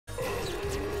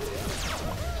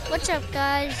What's up,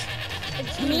 guys?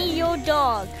 It's me, your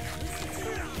dog.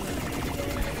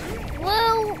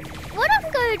 Well, what I'm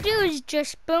gonna do is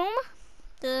just boom.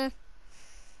 I'm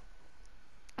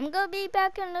gonna be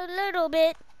back in a little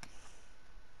bit.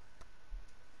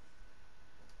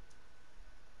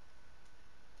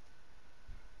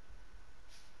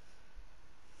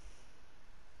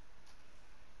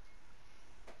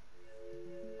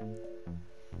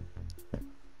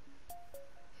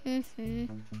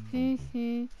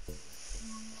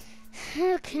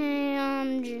 Okay,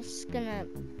 I'm just gonna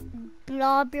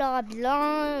blah blah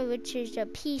blah, which is a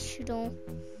peaceful,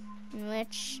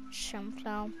 which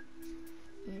sunflower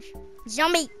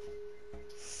zombie.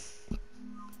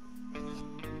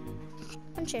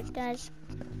 One sec, guys.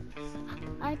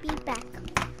 I'll be back.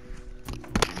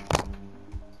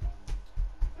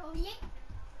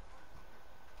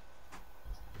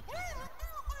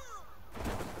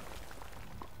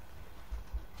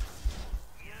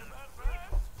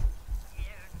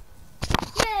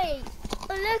 Yay!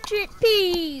 Electric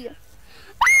pea!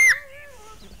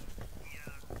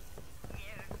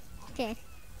 Okay.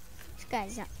 So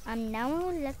guys, I'm now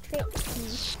electric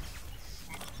pea.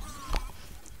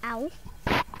 Ow.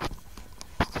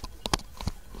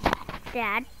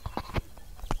 Dad.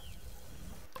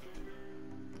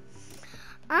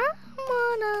 I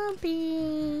wanna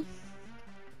be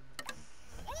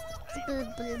blah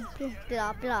blah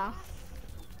blah blah.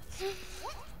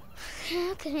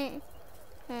 Okay.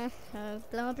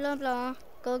 Blah blah blah.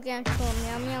 Go get home.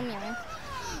 Meow meow meow.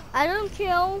 I don't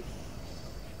kill.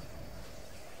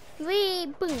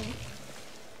 Boom.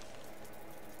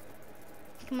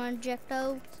 Come on,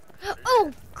 Jacko.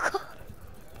 Oh God.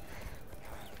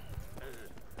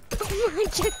 Oh my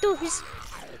Jacko's.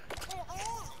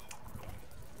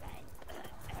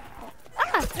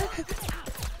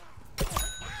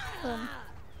 Ah.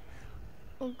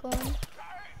 Oh God.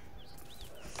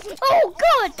 Oh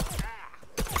God.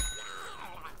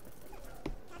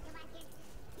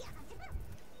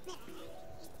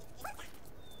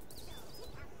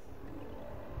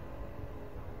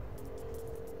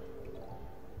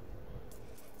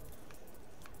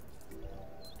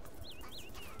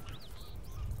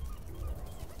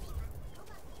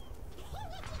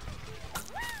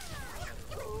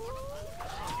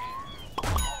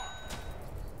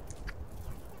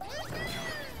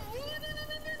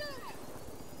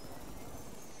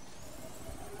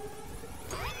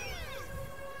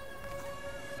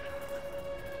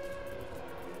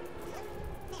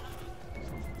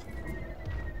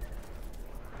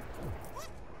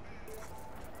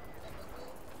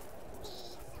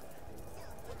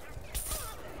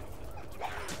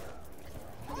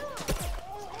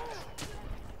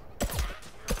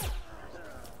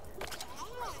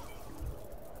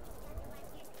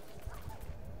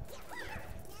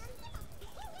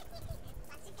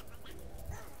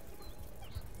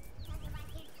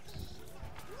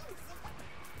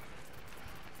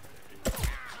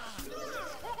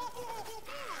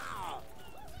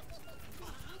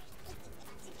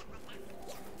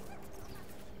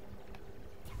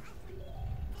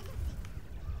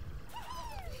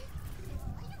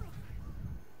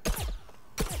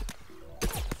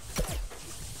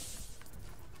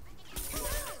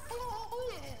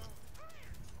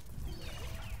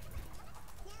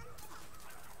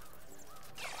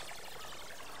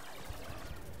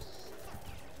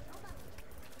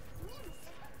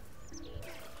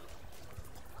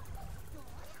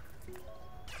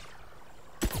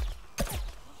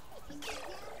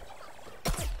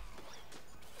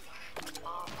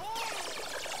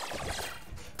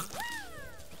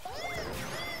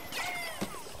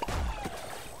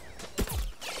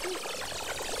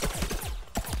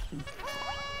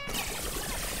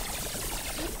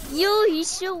 Yo, he's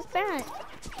so fat.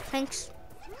 Thanks.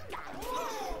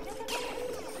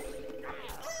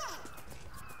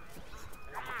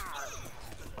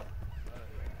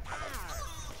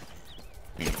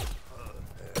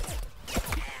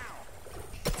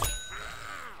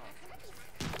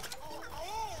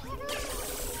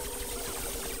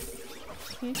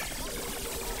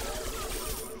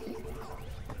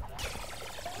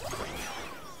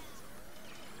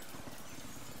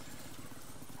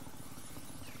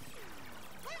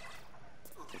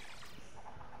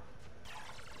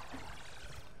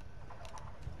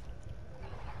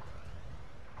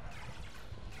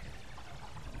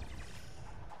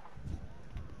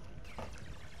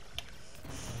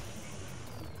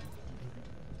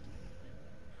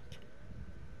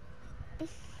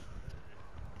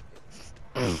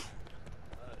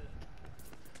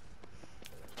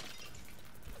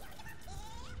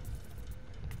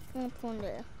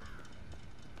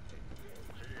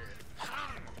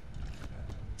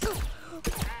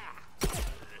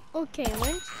 Okay,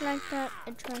 when it's like that,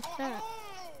 it's like that.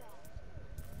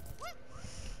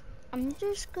 I'm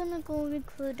just gonna go look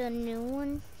for the new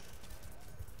one.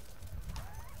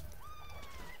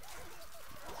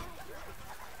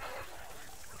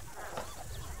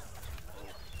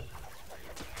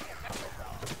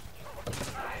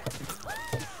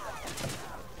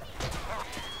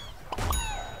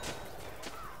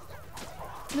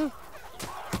 No.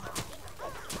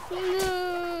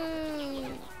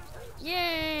 No.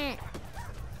 Yeah.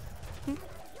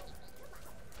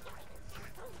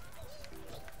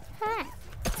 Hi.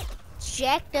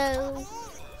 Jacko.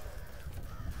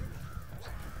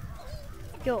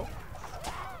 Yo.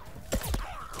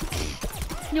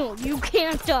 No, you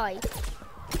can't die.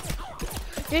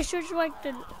 This is like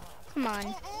the... Come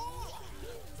on.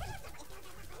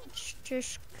 It's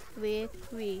just quick.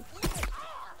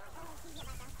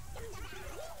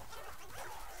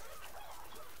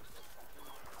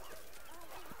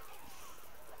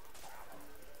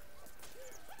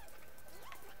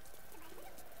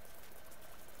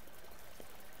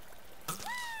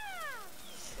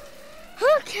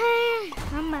 Okay,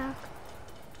 I'm back.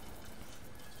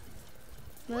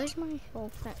 Where's my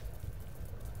health at?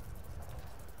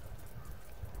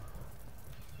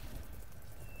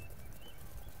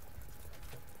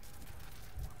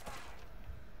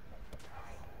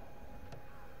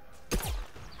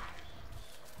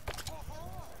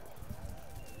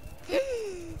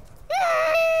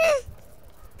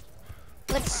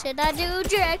 What should I do?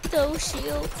 Jack-O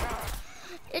shield.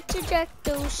 It's a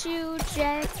Jack-O shield,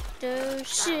 Jack-O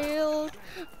shield.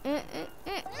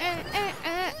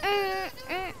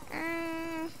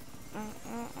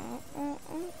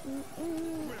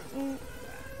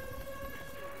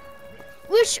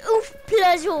 Wish of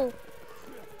pleasure.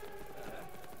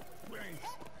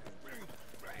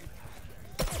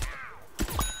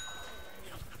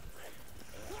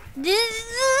 This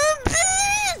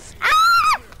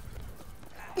ah!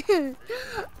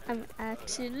 I'm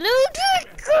absolutely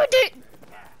good at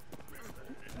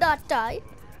not die.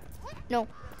 No.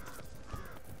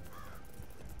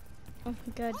 Oh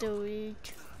my god, the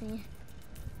weak.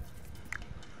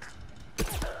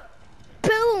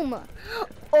 Boom!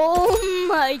 Oh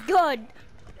my god!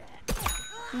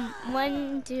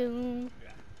 1, 2.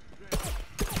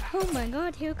 Oh my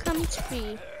god, here comes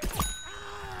 3.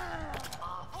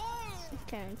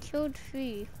 Okay, killed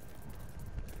 3.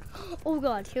 Oh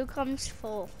god, here comes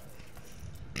 4.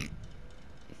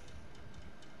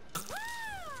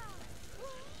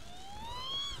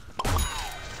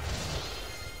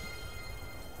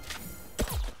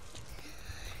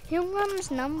 Here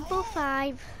comes number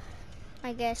 5,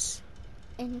 I guess.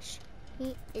 And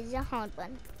he is a hard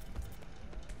one.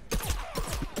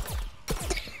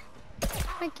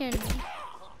 I can.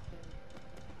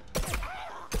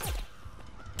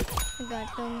 I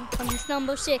got him. Comes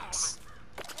number 6.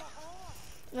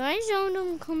 Why is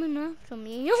Odom coming after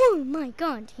me? Oh my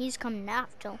god, he's coming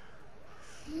after.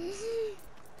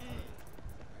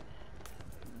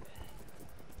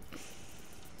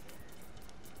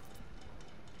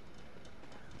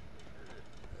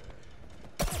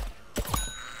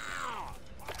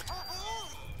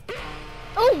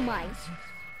 Oh my.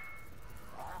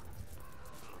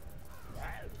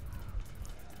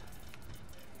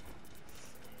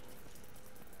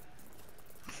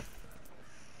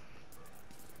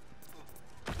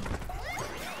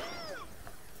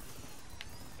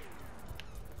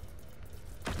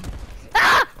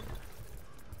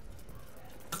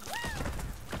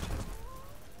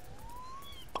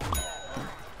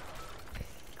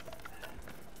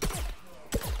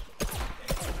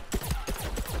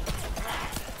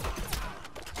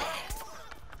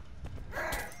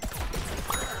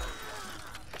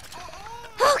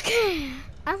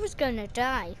 I was gonna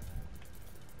die.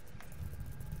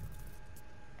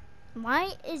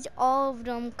 Why is all of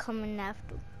them coming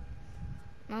after?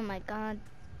 Oh my god.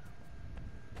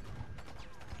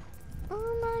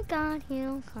 Oh my god,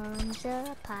 here comes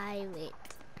a pirate.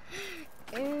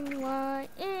 And why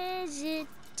is it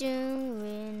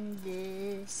doing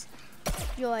this?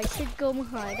 Yo, I should go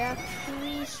hide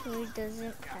actually so he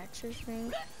doesn't catch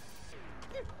me.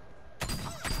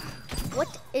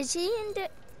 What is he in the...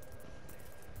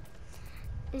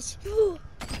 Is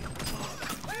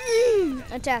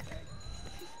attack.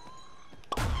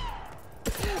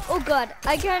 Oh god,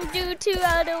 I can't do 2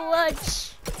 out of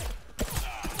watch.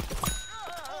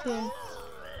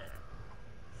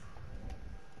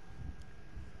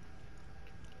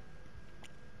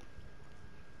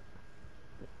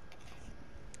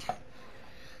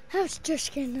 I was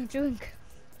just getting a drink.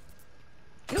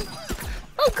 Oh,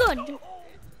 oh god!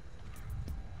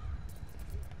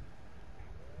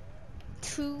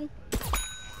 GW2.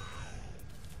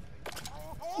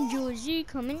 Josie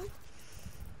coming.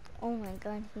 Oh my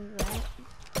god, he ran.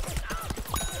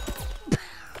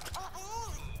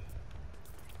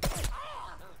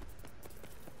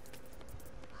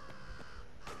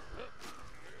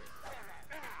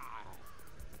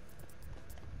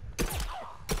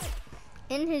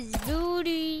 In his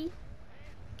booty.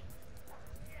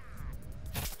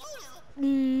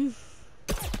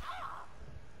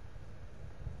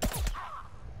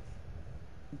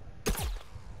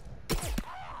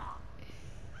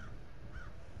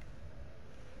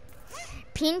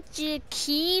 Pinch a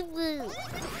kiwi,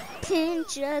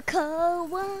 pinch a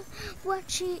kawa,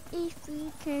 watch it if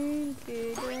we can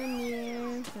get a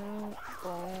new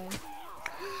home.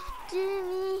 Do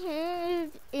we have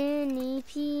any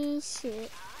pieces?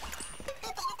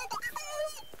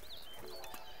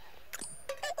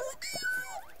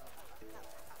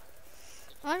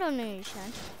 I don't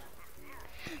understand.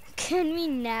 Can we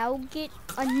now get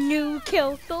a new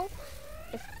kiltle?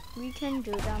 If we can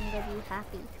do it, I'm gonna be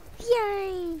happy.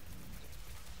 Yay!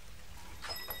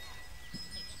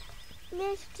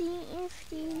 Nifty.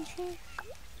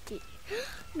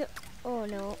 No. Oh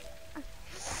no.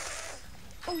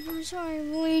 Oh, I'm sorry.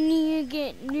 We need to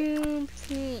get new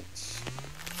plates.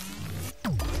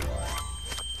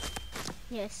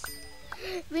 Yes.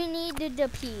 We needed the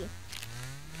P.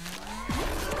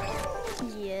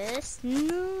 Yes.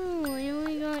 No. I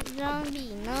only got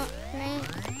zombie, not plate.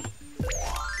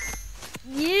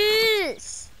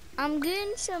 Yes. I'm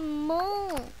getting some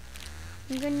more.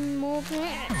 I'm getting more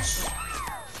plants.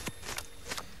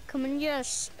 Come on,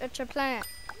 yes, it's a plant.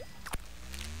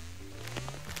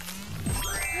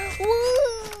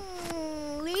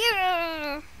 Woo!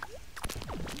 Yeah!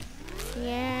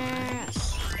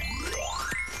 Yes.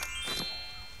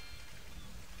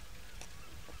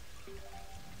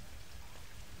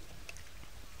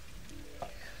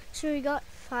 So we got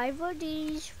 5 of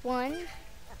these, 1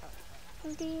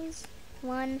 of these,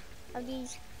 1 of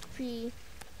these, 3,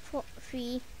 4,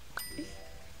 3.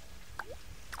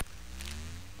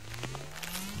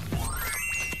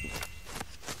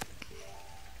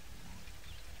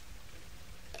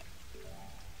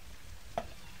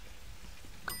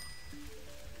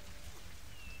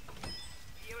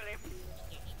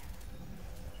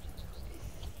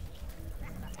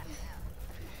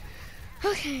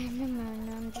 Okay, never mind,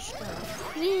 I'm just going.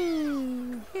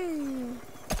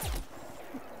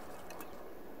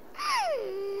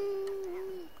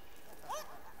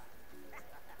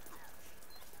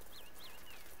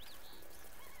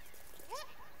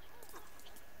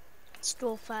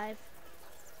 Stole 5.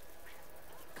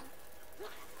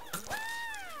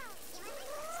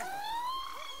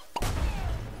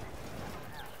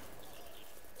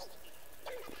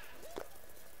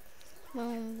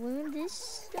 Well, will this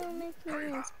still make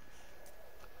noise?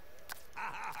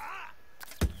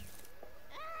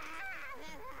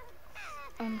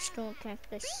 I'm still a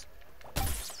cactus.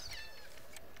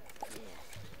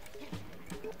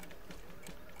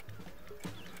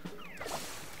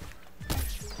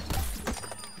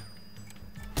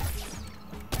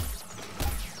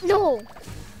 No!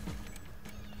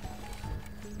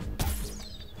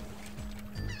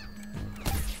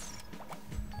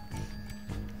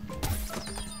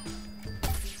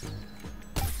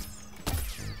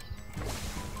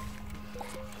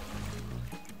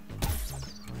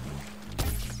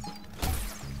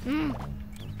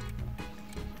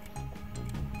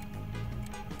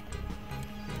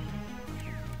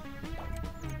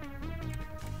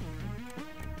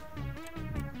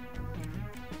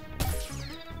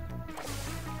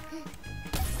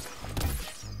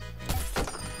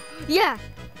 Yeah!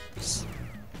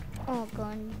 Oh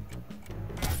god.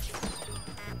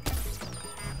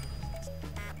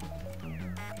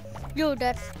 Yo,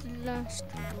 that's the last.